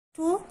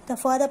to the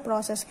further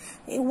process.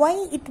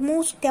 Why it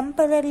moves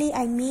temporarily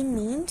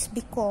means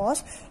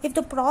because if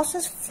the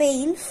process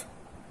fails,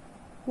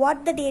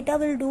 what the data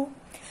will do?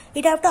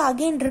 It have to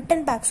again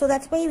return back. So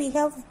that's why we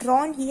have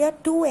drawn here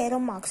 2 arrow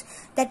marks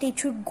that it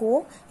should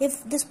go.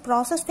 If this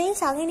process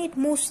fails, again it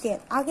moves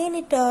there. Again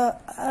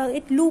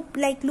it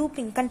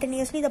looping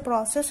continuously the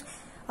process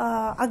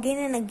again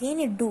and again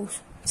it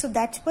does. So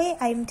that's why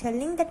I am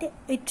telling that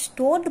it's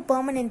stored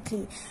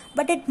permanently,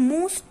 but it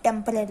moves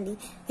temporarily.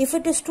 If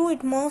it is true,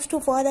 it moves to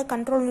further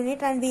control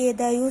unit and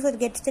the user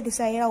gets the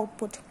desired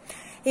output.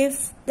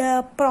 If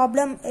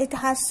it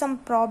has some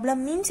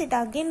problem means it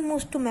again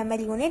moves to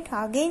memory unit,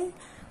 again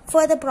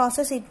for the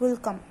process it will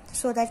come.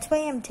 So that's why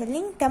I am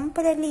telling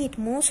temporarily it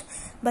moves,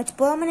 but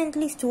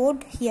permanently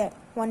stored here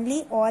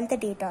only all the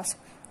data.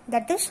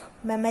 That is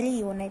memory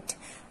unit,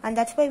 and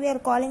that's why we are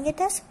calling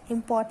it as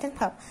important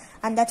hub,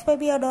 and that's why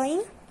we are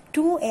doing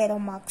 2 arrow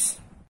marks.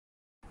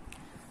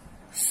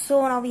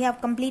 So now we have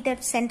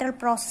completed central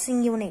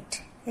processing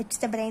unit. It's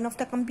the brain of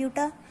the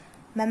computer,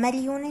 memory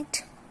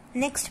unit.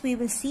 Next we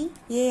will see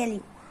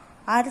ALU,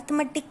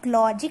 arithmetic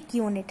logic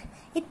unit.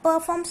 It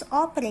performs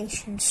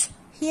operations.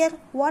 Here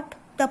what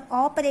the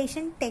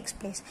operation takes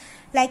place.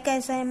 Like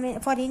as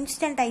for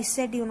instance I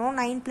said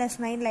 9 plus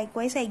 9,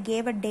 likewise I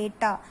gave a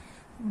data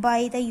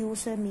by the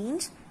user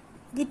means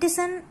it is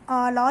an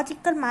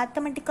logical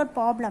mathematical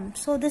problem.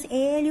 So this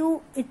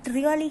ALU, it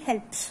really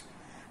helps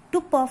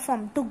to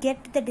perform, to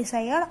get the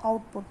desired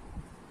output.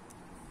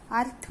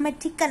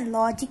 Arithmetic and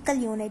logical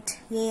unit,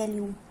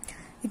 ALU.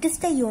 It is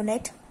the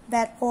unit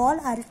where all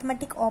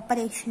arithmetic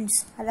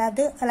operations,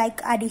 rather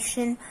like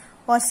addition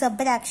or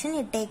subtraction,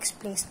 it takes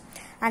place.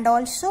 And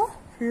also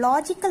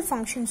logical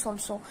functions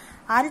also.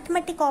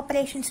 Arithmetic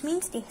operations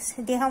means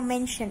they have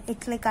mentioned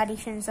it's like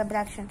addition,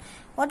 subtraction.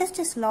 What is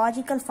this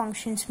logical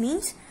functions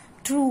means?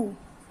 True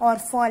or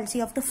false,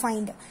 you have to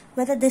find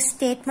whether this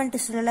statement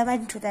is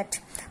relevant to that,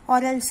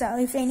 or else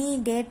if any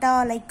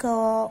data like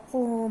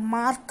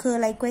mark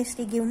likewise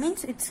they give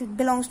means it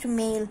belongs to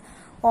male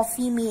or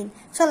female.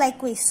 So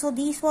likewise, so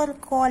these were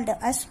called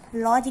as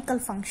logical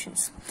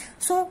functions.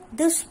 So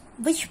this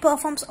which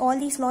performs all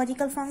these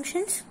logical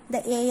functions?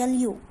 The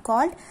ALU,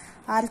 called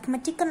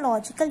arithmetic and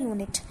logical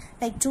unit,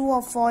 like true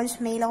or false,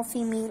 male or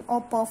female,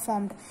 or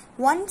performed.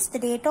 Once the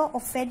data are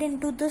fed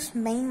into this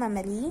main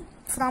memory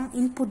from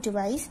input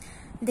device,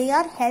 they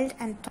are held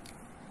and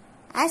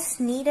as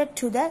needed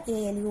to the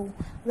ALU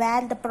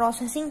where the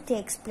processing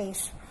takes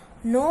place.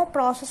 No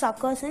process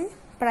occurs in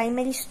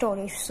primary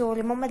storage. So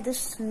remember,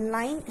 this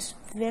line is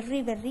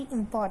very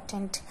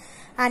important,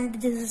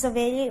 and this is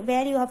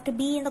where you have to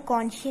be in the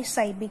conscious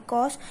side,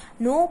 because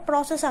no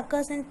process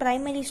occurs in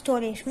primary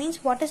storage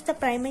means what is the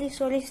primary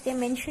storage they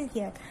mentioned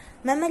here?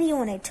 Memory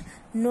unit.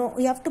 No,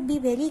 you have to be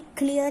very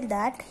clear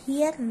that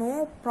here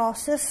no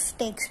process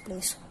takes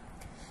place.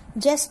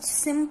 Just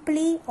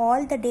simply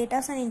all the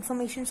data and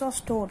informations are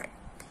stored.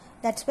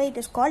 That's why it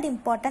is called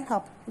important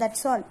hub.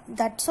 That's all.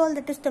 That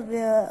is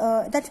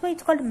the that's why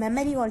it's called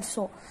memory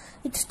also.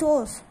 It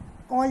stores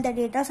all the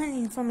data and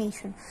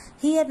information.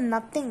 Here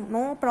nothing,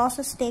 no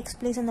process takes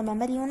place in the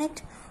memory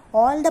unit.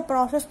 All the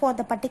process for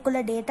the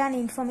particular data and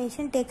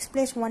information takes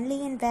place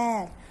only in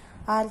where?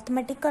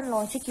 Arithmetic and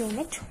logic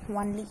unit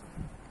only.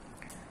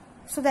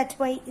 So that's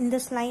why in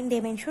this line they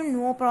mention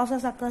no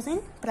process occurs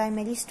in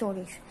primary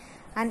storage.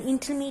 And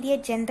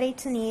intermediate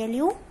generates in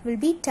ALU will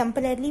be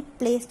temporarily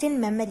placed in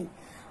memory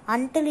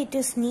until it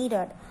is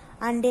needed,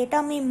 and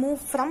data may move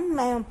from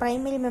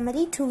primary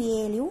memory to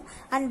ALU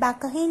and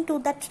back again to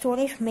that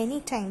storage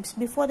many times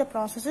before the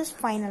process is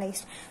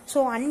finalized.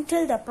 So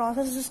until the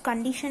process's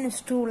condition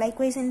is true,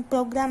 likewise in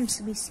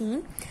programs we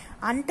seen,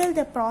 until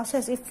the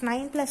process, if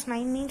 9 plus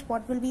 9 means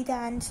what will be the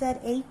answer?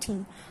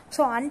 18.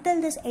 So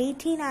until this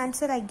 18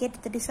 answer I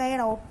get the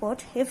desired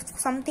output. If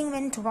something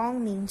went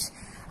wrong means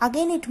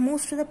again it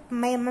moves to the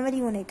memory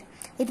unit.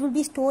 It will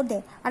be stored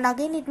there, and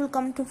again it will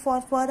come to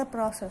for further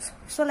process.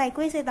 So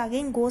likewise it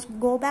again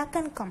go back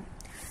and come.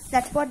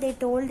 That's what they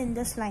told in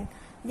this line.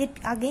 It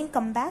again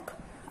come back,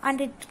 and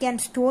it can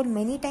store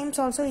many times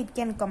also it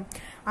can come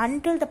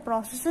until the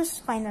process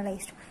is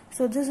finalized.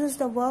 So this is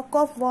the work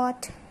of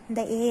what?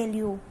 The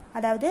ALU,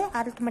 the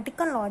arithmetic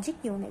and logic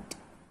unit.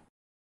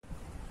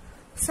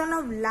 So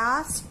now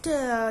last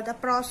the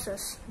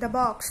process, the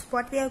box,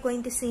 what we are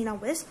going to see now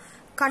is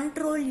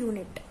control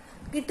unit.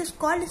 It is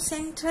called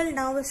central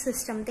nervous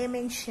system, they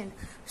mentioned.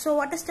 So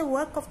what is the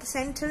work of the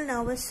central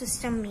nervous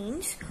system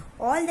means?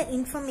 All the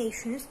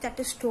informations that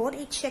is stored,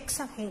 it checks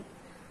ahead.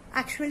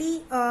 Actually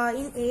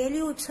in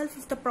ALU itself,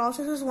 if the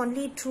process is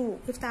only true,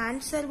 if the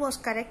answer was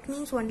correct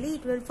means only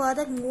it will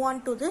further move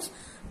on to this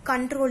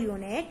control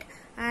unit.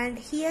 And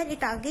here it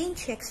again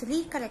checks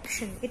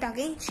recorrection. It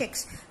again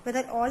checks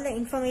whether all the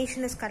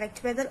information is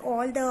correct, whether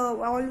all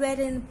were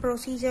in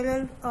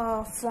procedural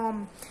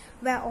form,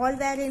 where all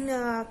were in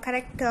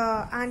correct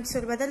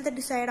answer, whether the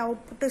desired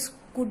output is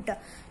good.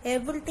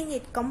 Everything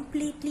it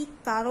completely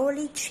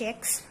thoroughly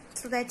checks.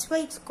 So that's why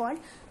it's called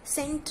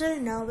central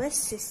nervous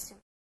system.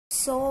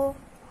 So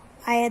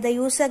the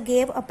user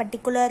gave a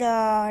particular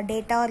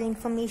data or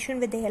information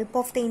with the help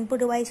of the input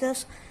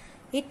devices.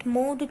 It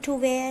moved to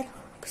where?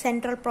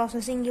 Central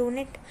processing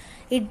unit.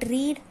 It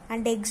read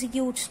and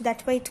executes.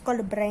 That's why it's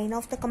called brain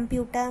of the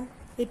computer.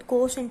 It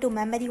goes into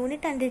memory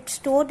unit and it's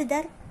stored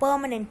there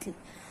permanently.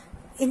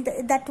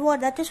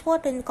 That is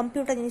what in the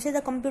computer, when you say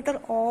the computer,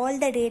 all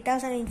the data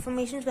and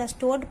information were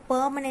stored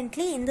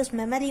permanently in this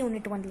memory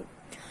unit only.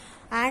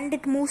 And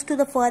it moves to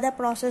the further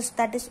process,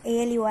 that is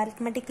ALU,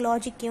 arithmetic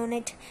logic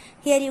unit.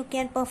 Here you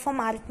can perform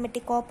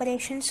arithmetic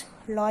operations,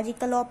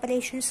 logical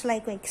operations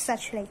like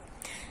such like.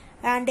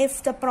 And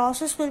if the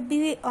process will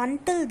be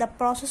until the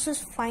process is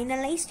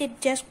finalized,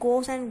 it just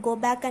goes and go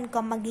back and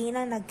come again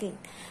and again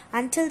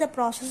until the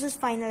process is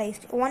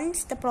finalized.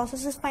 Once the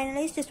process is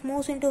finalized, it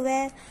moves into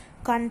where?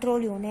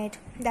 Control unit.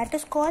 That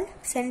is called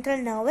central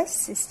nervous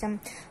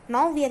system.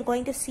 Now we are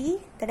going to see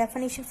the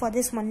definition for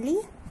this only.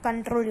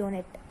 Control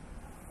unit.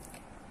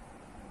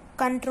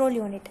 Control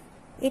unit.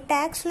 It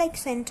acts like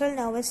central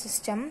nervous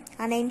system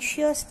and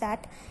ensures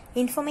that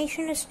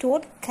information is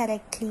stored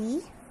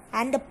correctly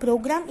and the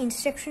program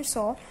instructions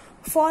are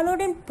followed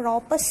in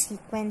proper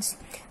sequence,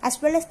 as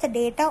well as the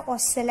data are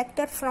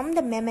selected from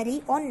the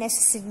memory or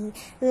necessary,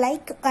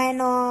 like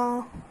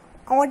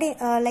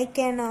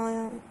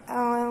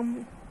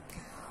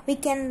we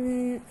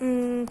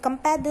can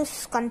compare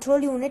this control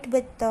unit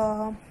with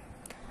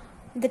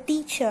the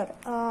teacher.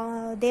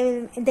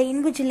 The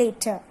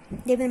invigilator.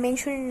 They will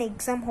mention in the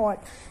exam hall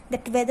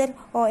that whether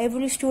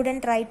every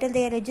student write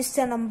their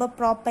register number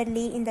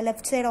properly in the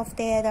left side of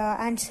their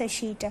answer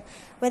sheet,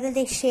 whether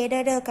they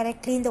shaded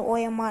correctly in the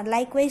OMR.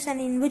 Likewise, an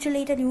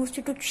invigilator used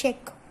to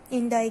check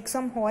in the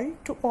exam hall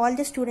to all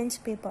the students'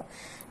 paper.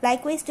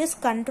 Likewise, this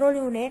control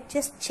unit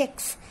just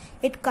checks,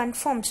 it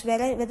confirms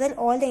whether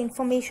all the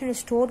information is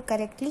stored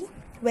correctly,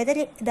 whether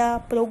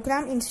the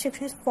program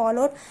instructions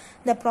followed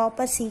the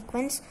proper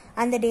sequence,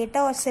 and the data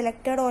are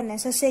selected or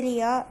necessary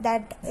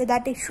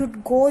that it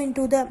should go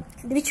into the,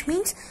 which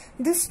means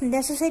this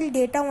necessary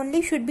data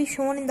only should be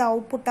shown in the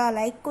output.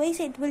 Likewise,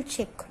 it will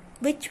check.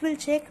 Which will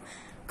check?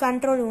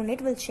 Control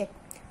unit will check.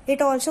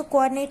 It also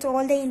coordinates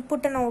all the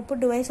input and output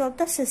device of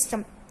the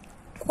system.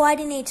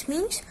 Coordinates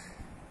means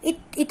it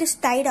is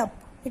tied up.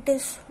 It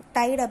is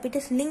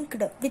linked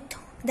with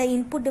the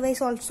input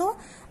device also,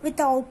 with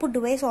the output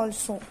device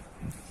also.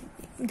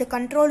 The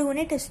control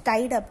unit is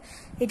tied up.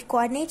 It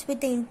coordinates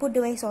with the input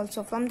device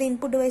also. From the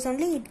input device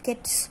only it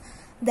gets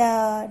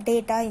the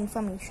data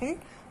information,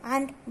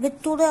 and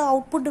to the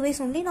output device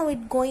only now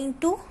it going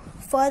to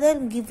further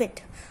give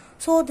it.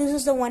 So this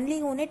is the only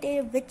unit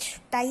which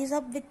ties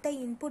up with the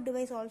input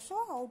device also,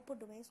 output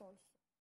device also.